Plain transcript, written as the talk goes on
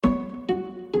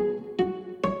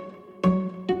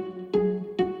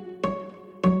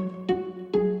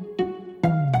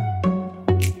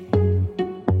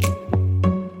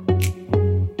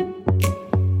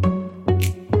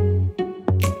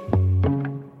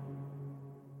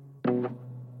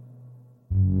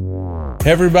Hey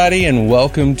everybody, and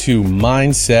welcome to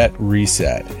Mindset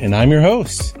Reset. And I'm your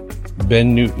host,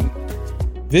 Ben Newton.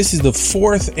 This is the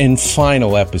fourth and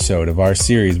final episode of our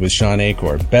series with Shawn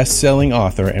Achor, best-selling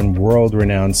author and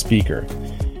world-renowned speaker.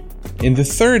 In the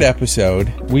third episode,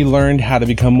 we learned how to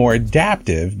become more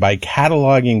adaptive by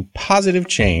cataloging positive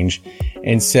change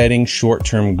and setting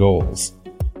short-term goals.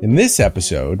 In this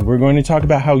episode, we're going to talk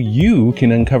about how you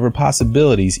can uncover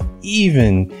possibilities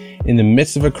even in the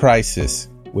midst of a crisis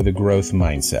with a growth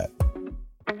mindset.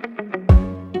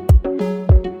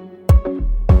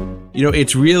 You know,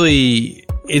 it's really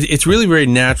very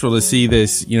natural to see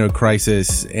this,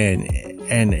 crisis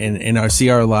and see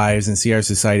our lives and see our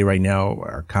society right now,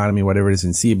 our economy, whatever it is,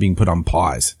 and see it being put on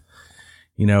pause.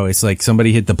 It's like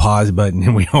somebody hit the pause button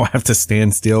and we all have to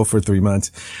stand still for 3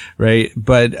 months, right?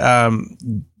 But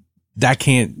that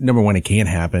can't, number one, it can't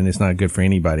happen. It's not good for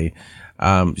anybody.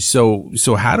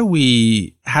 So how do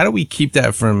we keep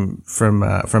that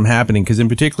from happening? Because in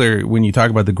particular, when you talk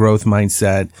about the growth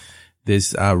mindset,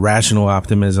 this rational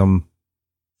optimism,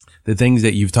 the things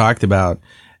that you've talked about,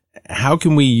 how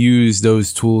can we use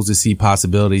those tools to see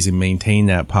possibilities and maintain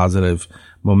that positive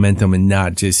momentum and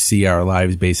not just see our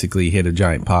lives basically hit a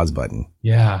giant pause button?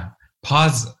 Yeah.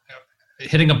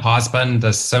 Hitting a pause button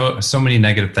does so many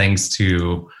negative things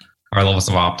to our levels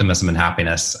of optimism and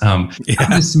happiness.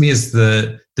 Happiness to me is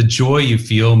the joy you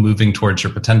feel moving towards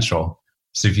your potential.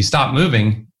 So if you stop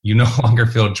moving, you no longer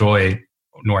feel joy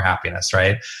nor happiness,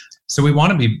 right? So we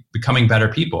want to be becoming better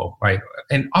people, right?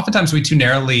 And oftentimes we too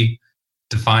narrowly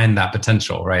define that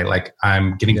potential, right? Like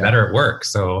I'm getting better at work,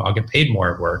 so I'll get paid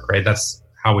more at work, right? That's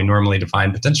how we normally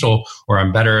define potential, or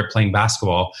I'm better at playing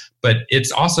basketball. But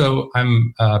it's also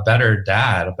I'm a better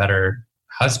dad, a better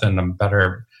husband, I'm a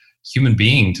better human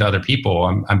being to other people.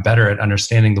 I'm better at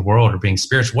understanding the world or being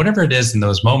spiritual, whatever it is in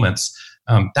those moments.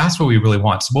 That's what we really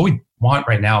want. So what we want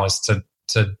right now is to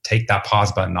take that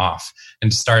pause button off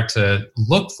and start to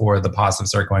look for the positives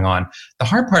that are going on. The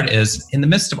hard part is in the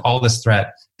midst of all this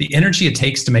threat, the energy it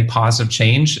takes to make positive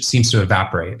change seems to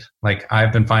evaporate. Like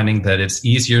I've been finding that it's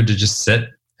easier to just sit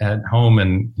at home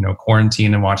and,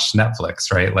 quarantine and watch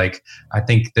Netflix, right? Like I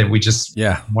think that we just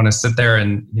want to sit there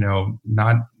and,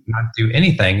 not do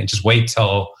anything and just wait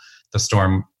till the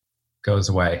storm goes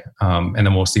away. And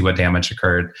then we'll see what damage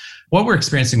occurred. What we're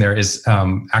experiencing there is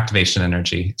activation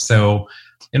energy. So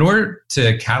in order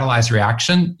to catalyze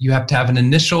reaction, you have to have an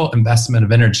initial investment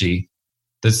of energy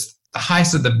that's the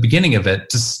highest at the beginning of it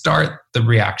to start the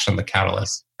reaction, the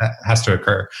catalyst that has to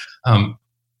occur.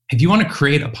 If you want to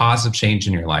create a positive change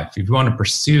in your life, if you want to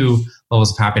pursue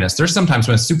levels of happiness, there's sometimes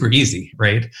when it's super easy,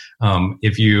 right?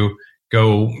 If you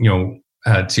go,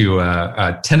 to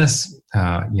a tennis,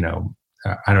 I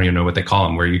don't even know what they call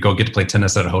them, where you go get to play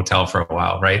tennis at a hotel for a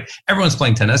while, right? Everyone's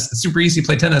playing tennis. It's super easy to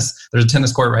play tennis. There's a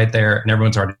tennis court right there and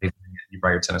everyone's already playing it. You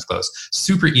buy your tennis clothes.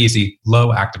 Super easy,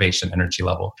 low activation energy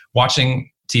level. Watching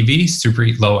TV, super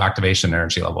low activation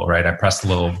energy level, right? I press the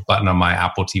little button on my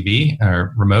Apple TV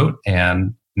remote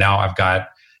and now I've got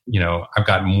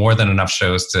more than enough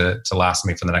shows to last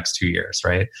me for the next 2 years,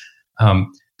 right?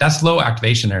 That's low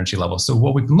activation energy level. So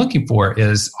what we've been looking for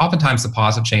is oftentimes the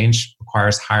positive change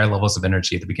requires higher levels of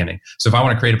energy at the beginning. So if I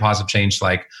want to create a positive change,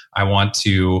 like I want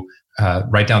to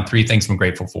write down 3 things I'm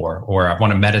grateful for, or I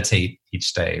want to meditate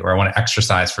each day, or I want to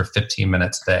exercise for 15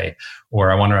 minutes a day,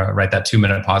 or I want to write that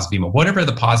 2-minute positive email, whatever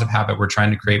the positive habit we're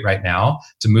trying to create right now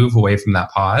to move away from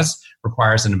that pause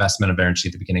requires an investment of energy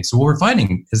at the beginning. So what we're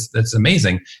finding is that's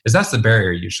amazing is that's the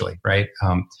barrier usually, right?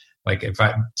 Like do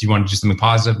you want to do something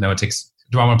positive? No, it takes.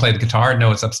 Do I want to play the guitar?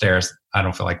 No, it's upstairs. I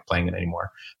don't feel like playing it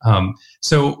anymore.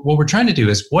 So what we're trying to do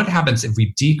is what happens if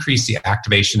we decrease the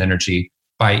activation energy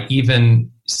by even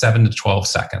 7 to 12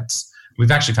 seconds?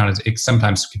 We've actually found it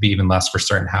sometimes could be even less for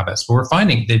certain habits. But we're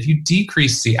finding that if you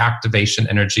decrease the activation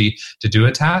energy to do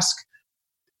a task,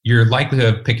 your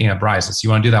likelihood of picking up rises. You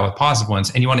want to do that with positive ones,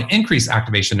 and you want to increase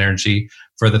activation energy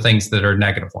for the things that are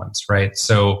negative ones, right?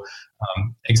 So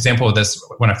example of this,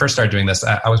 when I first started doing this,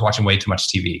 I was watching way too much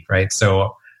TV, right?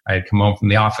 So I'd come home from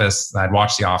the office, I'd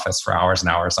watch The Office for hours and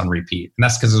hours on repeat. And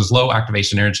that's because it was low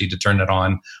activation energy to turn it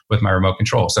on with my remote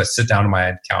control. So I sit down on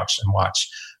my couch and watch.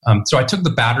 So I took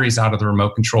the batteries out of the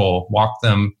remote control, walked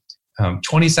them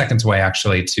 20 seconds away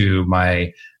actually to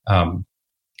my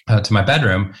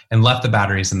bedroom and left the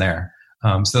batteries in there.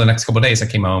 So the next couple of days I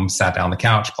came home, sat down on the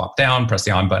couch, plopped down, pressed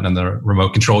the on button on the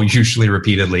remote control, usually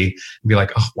repeatedly, and be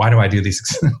like, oh, why do I do these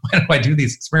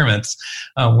experiments?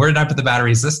 Where did I put the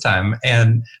batteries this time?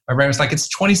 And my brain was like, it's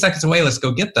 20 seconds away, let's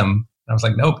go get them. And I was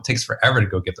like, nope, it takes forever to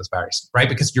go get those batteries, right?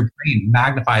 Because your brain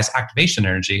magnifies activation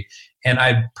energy. And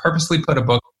I purposely put a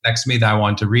book next to me that I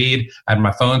wanted to read. I had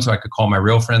my phone so I could call my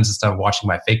real friends instead of watching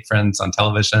my fake friends on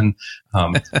television.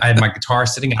 I had my guitar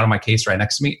sitting out of my case right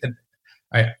next to me.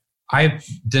 I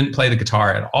didn't play the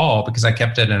guitar at all because I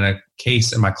kept it in a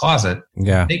case in my closet.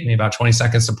 Yeah. It took me about 20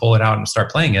 seconds to pull it out and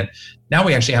start playing it. Now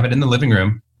we actually have it in the living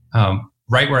room,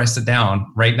 right where I sit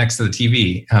down, right next to the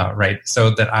TV, right? So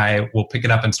that I will pick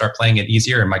it up and start playing it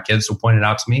easier, and my kids will point it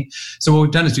out to me. So what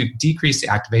we've done is we've decreased the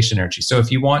activation energy. So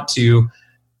if you want to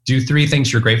do 3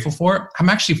 things you're grateful for, I'm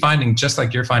actually finding, just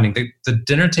like you're finding, the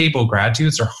dinner table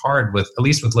gratitudes are hard at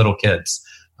least with little kids.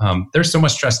 There's so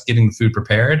much stress getting the food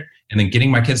prepared and then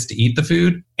getting my kids to eat the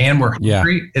food, and we're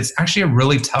hungry. It's actually a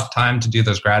really tough time to do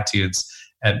those gratitudes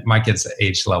at my kids'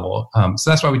 age level. So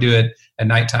that's why we do it at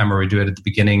nighttime, or we do it at the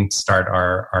beginning to start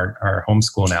our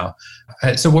homeschool now.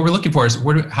 So what we're looking for is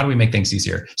how do we make things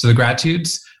easier? So the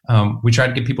gratitudes, we try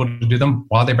to get people to do them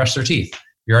while they brush their teeth.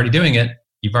 You're already doing it.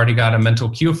 You've already got a mental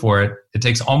cue for it. It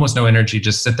takes almost no energy.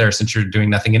 Just sit there since you're doing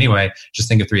nothing anyway. Just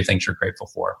think of 3 things you're grateful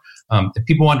for. If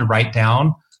people want to write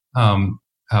down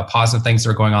positive things that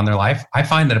are going on in their life, I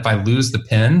find that if I lose the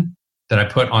pen that I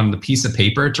put on the piece of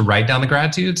paper to write down the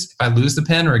gratitudes, if I lose the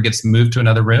pen or it gets moved to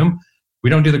another room, we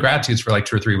don't do the gratitudes for like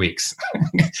 2 or 3 weeks.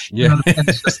 Yeah.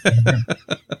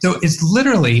 So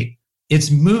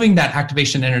it's moving that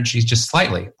activation energy just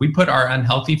slightly. We put our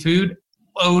unhealthy food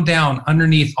low down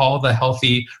underneath all the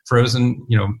healthy frozen,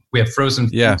 we have frozen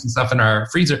foods and stuff in our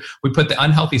freezer. We put the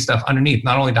unhealthy stuff underneath,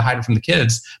 not only to hide it from the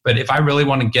kids, but if I really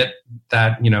want to get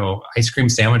that, ice cream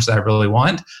sandwich that I really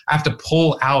want, I have to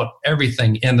pull out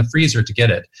everything in the freezer to get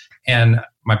it. And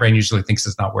my brain usually thinks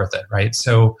it's not worth it, right?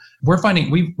 So we're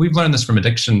finding, we've learned this from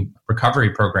addiction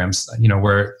recovery programs,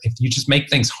 where if you just make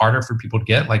things harder for people to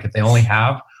get, like if they only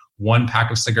have 1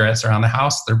 pack of cigarettes around the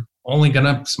house, they're only going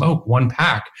to smoke 1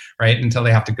 pack, right? Until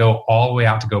they have to go all the way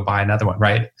out to go buy another one,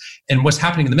 right? And what's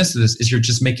happening in the midst of this is you're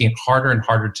just making it harder and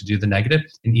harder to do the negative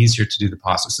and easier to do the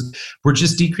positive. So we're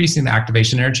just decreasing the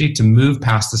activation energy to move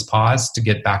past this pause to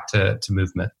get back to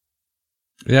movement.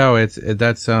 Yeah,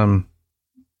 this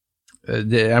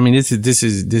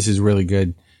is really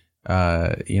good,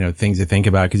 things to think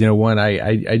about. Cause one,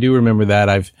 I do remember that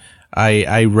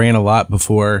I ran a lot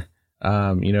before,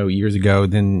 years ago.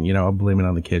 Then, I'll blame it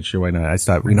on the kids. Sure, why not? I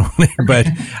stopped, but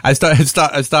I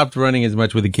stopped running as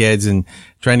much with the kids and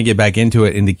trying to get back into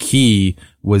it. And the key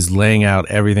was laying out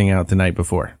everything out the night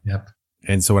before. Yep.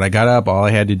 And so when I got up, all I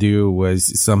had to do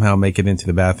was somehow make it into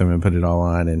the bathroom and put it all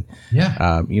on. And,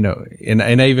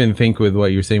 and I even think with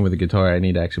what you're saying with the guitar, I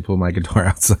need to actually pull my guitar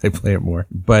outside, play it more.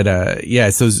 But,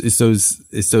 it's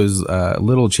those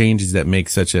little changes that make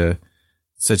such a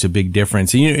big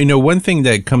difference. And, one thing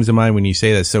that comes to mind when you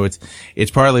say that, so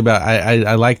it's partly about,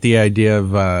 I like the idea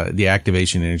of, the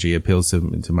activation energy appeals to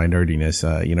my nerdiness.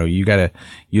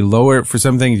 You lower it for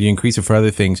some things, you increase it for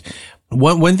other things.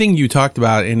 One thing you talked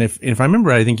about, and if I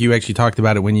remember, I think you actually talked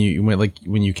about it when you went, like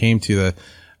when you came to the,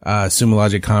 Sumo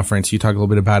Logic conference, you talked a little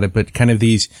bit about it, but kind of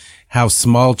how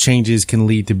small changes can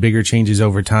lead to bigger changes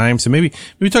over time. So maybe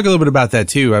talk a little bit about that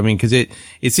too. I mean, cause it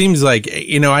seems like,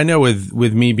 I know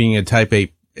with me being a type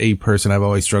A person, I've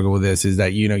always struggled with this, is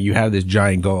that, you have this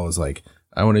giant goal. It's like,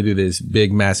 I want to do this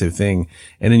big, massive thing.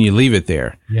 And then you leave it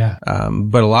there. Yeah.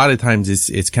 But a lot of times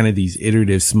it's kind of these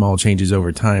iterative small changes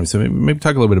over time. So maybe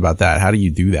talk a little bit about that. How do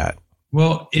you do that?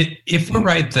 Well, if we're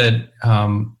right that,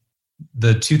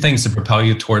 the 2 things to propel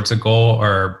you towards a goal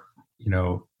are,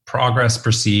 progress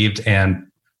perceived and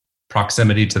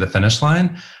proximity to the finish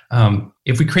line.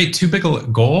 If we create too big a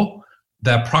goal,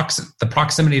 the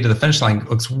proximity to the finish line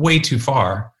looks way too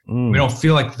far. We don't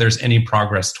feel like there's any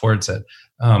progress towards it.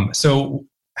 So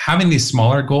having these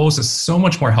smaller goals is so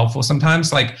much more helpful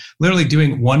sometimes, like literally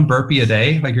doing 1 burpee a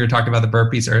day. Like you were talking about the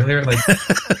burpees earlier, like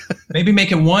maybe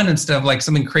make it 1 instead of like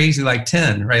something crazy like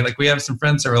 10, right? Like we have some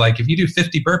friends that are like, if you do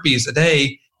 50 burpees a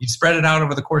day, you spread it out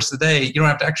over the course of the day, you don't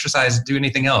have to exercise and do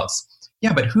anything else.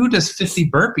 Yeah, but who does 50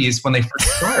 burpees when they first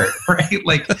start, right?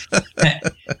 Like,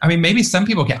 I mean, maybe some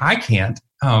people can. I can't.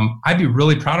 I'd be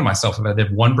really proud of myself if I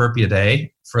did 1 burpee a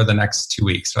day for the next 2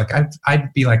 weeks. Like,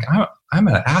 I'd be like, I'm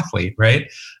an athlete, right?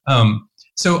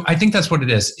 So I think that's what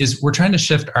it is we're trying to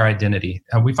shift our identity.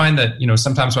 We find that,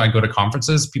 sometimes when I go to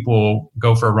conferences, people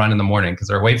go for a run in the morning because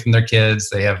they're away from their kids.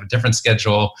 They have a different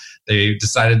schedule. They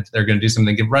decided they're going to do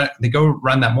something. They go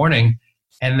run that morning.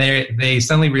 And they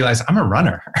suddenly realize I'm a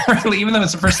runner, even though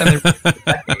it's the first time they're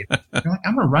like,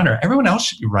 I'm a runner. Everyone else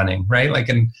should be running, right? Like,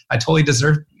 and I totally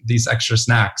deserve these extra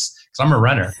snacks because I'm a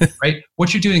runner, right?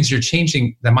 What you're doing is you're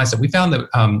changing that mindset. We found that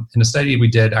in a study we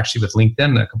did actually with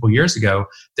LinkedIn a couple of years ago,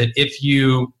 that if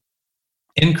you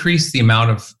increase the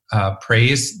amount of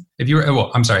praise. If you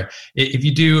write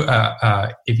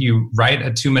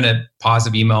a 2-minute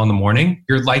positive email in the morning,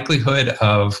 your likelihood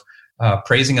of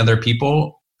praising other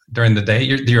people during the day,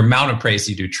 your amount of praise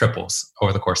you do triples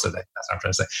over the course of the day. That's what I'm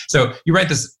trying to say. So you write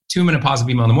this 2-minute positive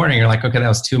email in the morning, you're like, okay, that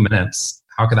was 2 minutes.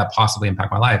 How could that possibly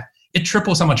impact my life? It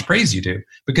triples how much praise you do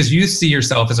because you see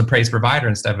yourself as a praise provider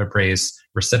instead of a praise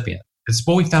recipient. It's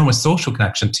what we found with social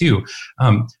connection too.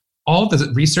 All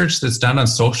the research that's done on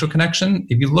social connection,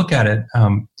 if you look at it,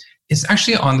 it's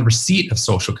actually on the receipt of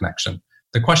social connection.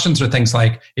 The questions are things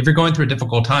like, if you're going through a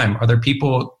difficult time, are there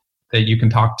people that you can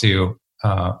talk to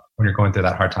when you're going through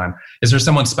that hard time? Is there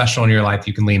someone special in your life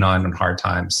you can lean on in hard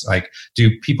times? Like,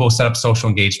 do people set up social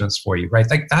engagements for you, right?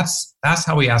 Like that's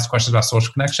how we ask questions about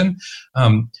social connection.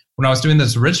 When I was doing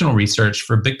this original research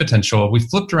for Big Potential, we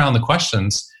flipped around the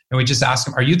questions and we just asked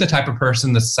them, are you the type of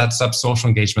person that sets up social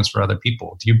engagements for other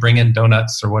people? Do you bring in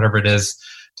donuts or whatever it is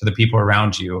to the people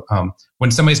around you?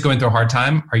 When somebody's going through a hard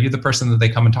time, are you the person that they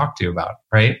come and talk to you about,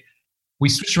 right? We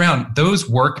switch around. Those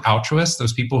work altruists,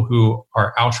 those people who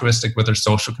are altruistic with their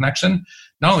social connection,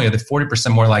 not only are they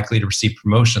 40% more likely to receive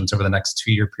promotions over the next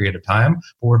 2-year period of time, but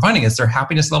what we're finding is their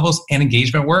happiness levels and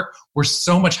engagement work were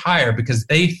so much higher because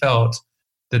they felt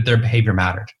that their behavior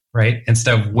mattered, right?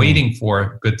 Instead of waiting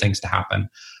for good things to happen.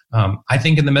 I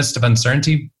think in the midst of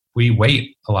uncertainty, we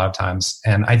wait a lot of times.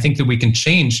 And I think that we can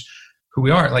change who we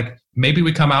are. Like maybe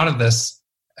we come out of this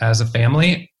as a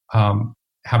family,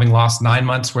 having lost 9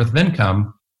 months worth of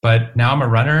income, but now I'm a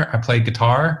runner, I play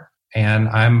guitar, and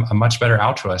I'm a much better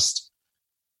altruist.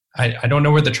 I don't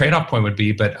know where the trade-off point would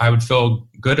be, but I would feel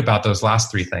good about those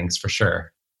last 3 things for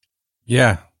sure.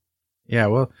 Yeah. Yeah.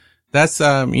 Well, that's,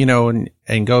 and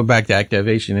going back to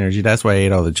activation energy, that's why I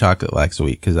ate all the chocolate last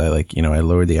week. Cause I I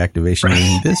lowered the activation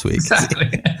energy this week.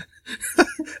 Exactly.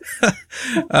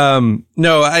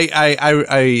 No,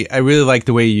 I really like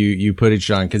the way you put it,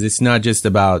 Sean, cause it's not just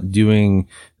about doing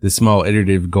the small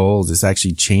iterative goals. It's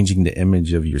actually changing the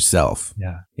image of yourself.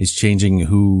 Yeah. It's changing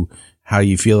how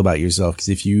you feel about yourself. Cause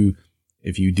if you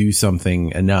do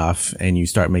something enough and you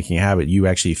start making a habit, you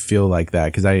actually feel like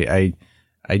that. Cause I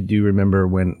do remember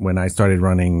when I started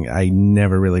running, I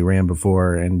never really ran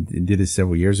before and did this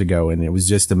several years ago. And it was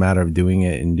just a matter of doing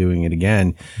it and doing it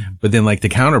again. But then like the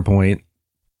counterpoint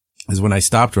is when I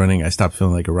stopped running, I stopped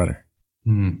feeling like a runner.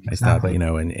 Exactly. I stopped,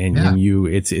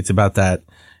 it's about that,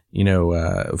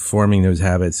 forming those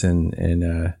habits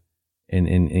and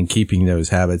keeping those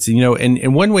habits,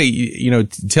 and one way,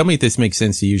 tell me if this makes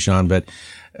sense to you, Sean, but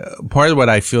part of what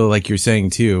I feel like you're saying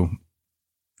too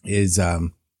is, I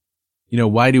know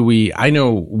why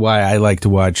I like to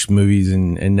watch movies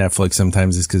and Netflix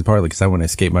sometimes is partly because I want to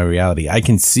escape my reality. I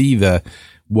can see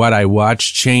what I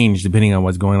watch change depending on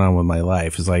what's going on with my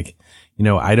life. It's like,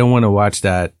 I don't want to watch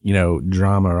that,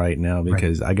 drama right now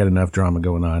because I got enough drama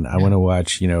going on. I want to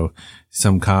watch,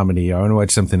 some comedy. I want to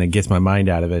watch something that gets my mind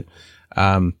out of it.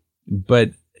 But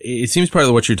it seems part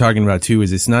of what you're talking about too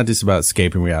is it's not just about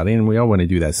escaping reality, and we all want to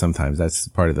do that sometimes. That's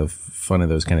part of the fun of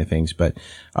those kind of things, but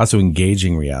also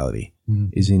engaging reality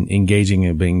is engaging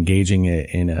it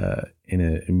in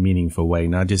a meaningful way,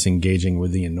 not just engaging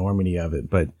with the enormity of it,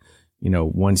 but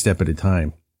one step at a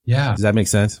time. Yeah. Does that make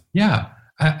sense? Yeah.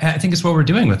 I think it's what we're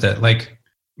doing with it. Like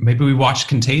maybe we watch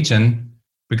Contagion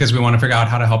because we want to figure out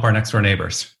how to help our next door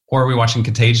neighbors. Or are we watching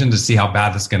Contagion to see how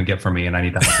bad this is going to get for me and I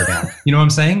need to hunker down? You know what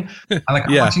I'm saying?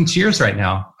 I'm watching Cheers right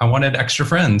now. I wanted extra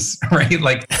friends, right?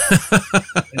 Like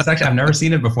it's actually, I've never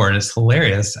seen it before and it's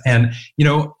hilarious. And,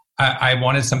 I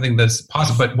wanted something that's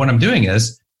positive, but what I'm doing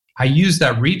is I use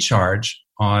that recharge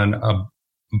on a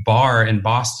bar in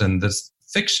Boston that's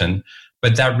fiction,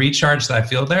 but that recharge that I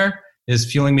feel there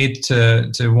is fueling me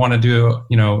to want to do,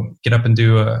 get up and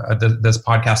do this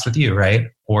podcast with you, right?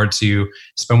 Or to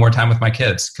spend more time with my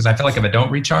kids. Because I feel like if I don't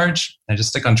recharge, I just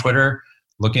stick on Twitter,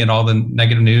 looking at all the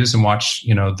negative news and watch,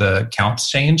 the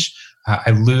counts change,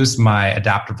 I lose my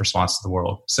adaptive response to the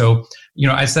world. So,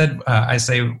 I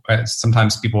say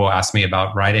sometimes people will ask me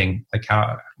about writing, like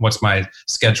what's my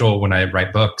schedule when I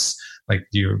write books? Like,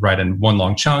 do you write in one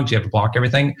long chunk? Do you have to block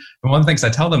everything? And one of the things I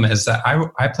tell them is that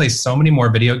I play so many more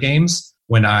video games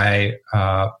when I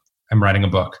am writing a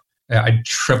book. I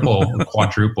triple,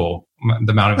 quadruple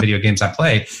the amount of video games I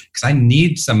play because I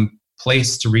need some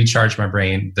place to recharge my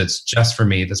brain that's just for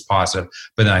me, that's positive.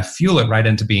 But then I fuel it right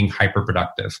into being hyper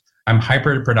productive. I'm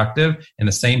hyper productive in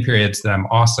the same periods that I'm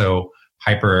also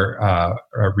hyper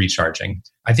recharging.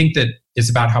 I think that it's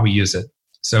about how we use it.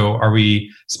 So are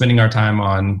we spending our time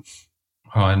on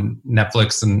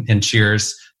Netflix and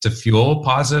Cheers to fuel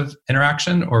positive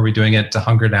interaction, or are we doing it to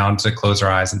hunker down, to close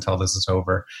our eyes until this is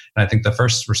over? And I think the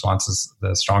first response is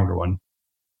the stronger one.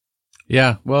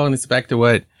 Yeah. Well, and it's back to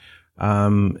what,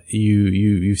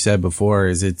 you said before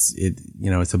is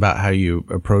it's about how you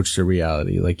approach the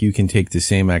reality. Like you can take the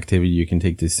same activity, you can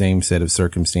take the same set of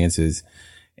circumstances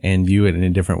and view it in a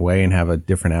different way and have a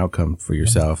different outcome for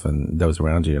yourself and those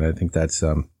around you. And I think that's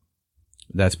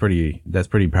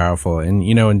pretty powerful. And,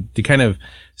 and to kind of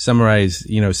summarize,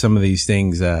 some of these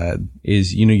things,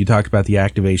 is, you talked about the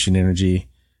activation energy,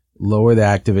 lower the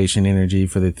activation energy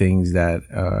for the things that,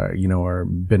 are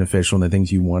beneficial and the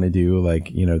things you want to do, like,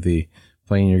 the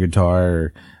playing your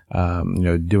guitar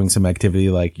or, doing some activity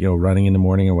like, running in the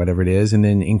morning or whatever it is. And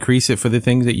then increase it for the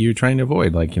things that you're trying to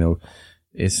avoid. Like,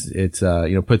 it's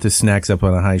put the snacks up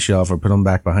on a high shelf or put them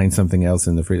back behind something else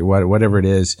in the fridge, whatever it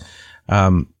is.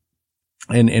 And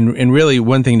really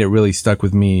one thing that really stuck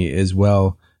with me as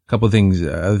well, a couple of things,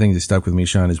 other things that stuck with me,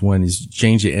 Sean, is one is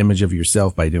change the image of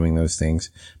yourself by doing those things.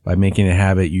 By making a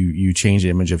habit, you change the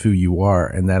image of who you are,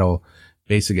 and that'll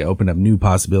basically open up new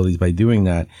possibilities by doing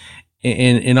that.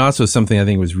 And also something I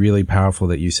think was really powerful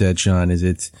that you said, Sean, is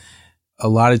it's a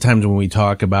lot of times when we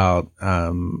talk about,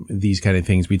 these kind of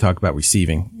things, we talk about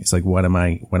receiving. It's like, what am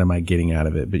I getting out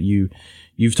of it? But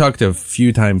you've talked a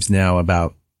few times now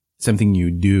about something you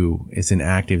do. It's an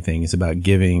active thing. It's about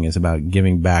giving. It's about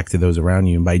giving back to those around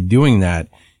you. And by doing that,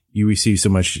 you receive so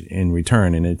much in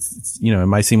return. And it's it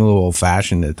might seem a little old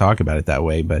fashioned to talk about it that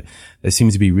way, but that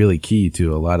seems to be really key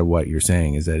to a lot of what you're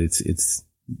saying is that it's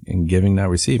in giving, not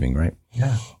receiving, right?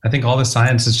 Yeah. I think all the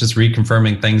science is just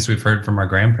reconfirming things we've heard from our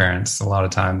grandparents a lot of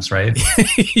times, right?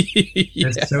 Yeah.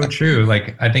 It's so true.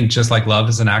 Like, I think just like love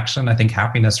is an action, I think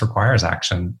happiness requires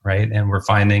action, right? And we're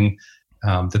finding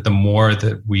that the more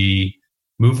that we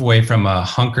move away from a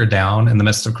hunker down in the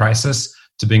midst of crisis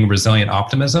to being resilient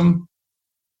optimism,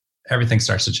 everything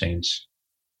starts to change.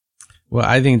 Well,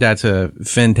 I think that's a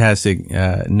fantastic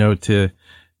note to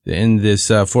end this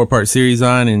 4-part series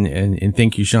on, and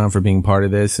thank you, Sean, for being part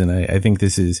of this. And I think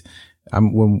this is,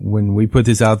 when we put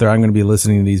this out there, I'm going to be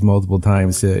listening to these multiple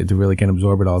times to really kind of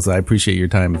absorb it all. So I appreciate your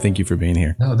time. Thank you for being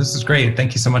here. No, this is great.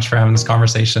 Thank you so much for having this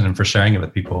conversation and for sharing it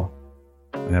with people.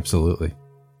 Absolutely.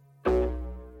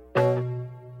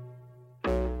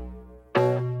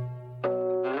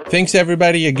 Thanks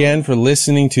everybody again for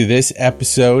listening to this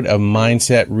episode of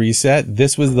Mindset Reset.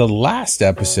 This was the last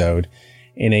episode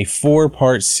in a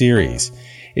 4-part series.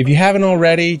 If you haven't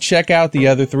already, check out the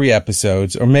other 3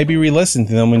 episodes or maybe re-listen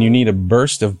to them when you need a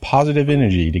burst of positive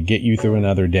energy to get you through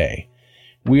another day.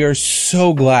 We are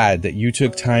so glad that you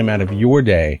took time out of your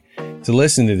day to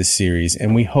listen to this series,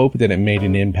 and we hope that it made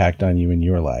an impact on you in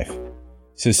your life.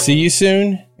 So see you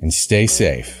soon and stay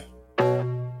safe.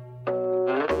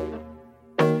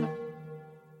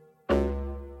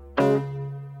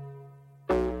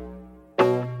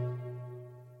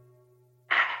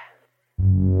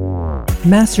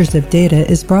 Masters of Data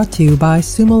is brought to you by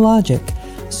Sumo Logic.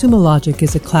 Sumo Logic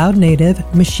is a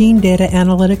cloud-native machine data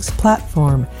analytics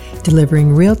platform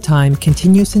delivering real-time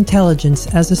continuous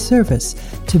intelligence as a service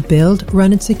to build,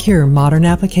 run, and secure modern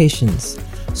applications.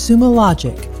 Sumo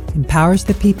Logic empowers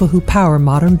the people who power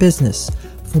modern business.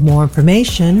 For more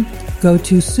information, go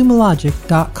to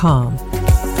sumologic.com.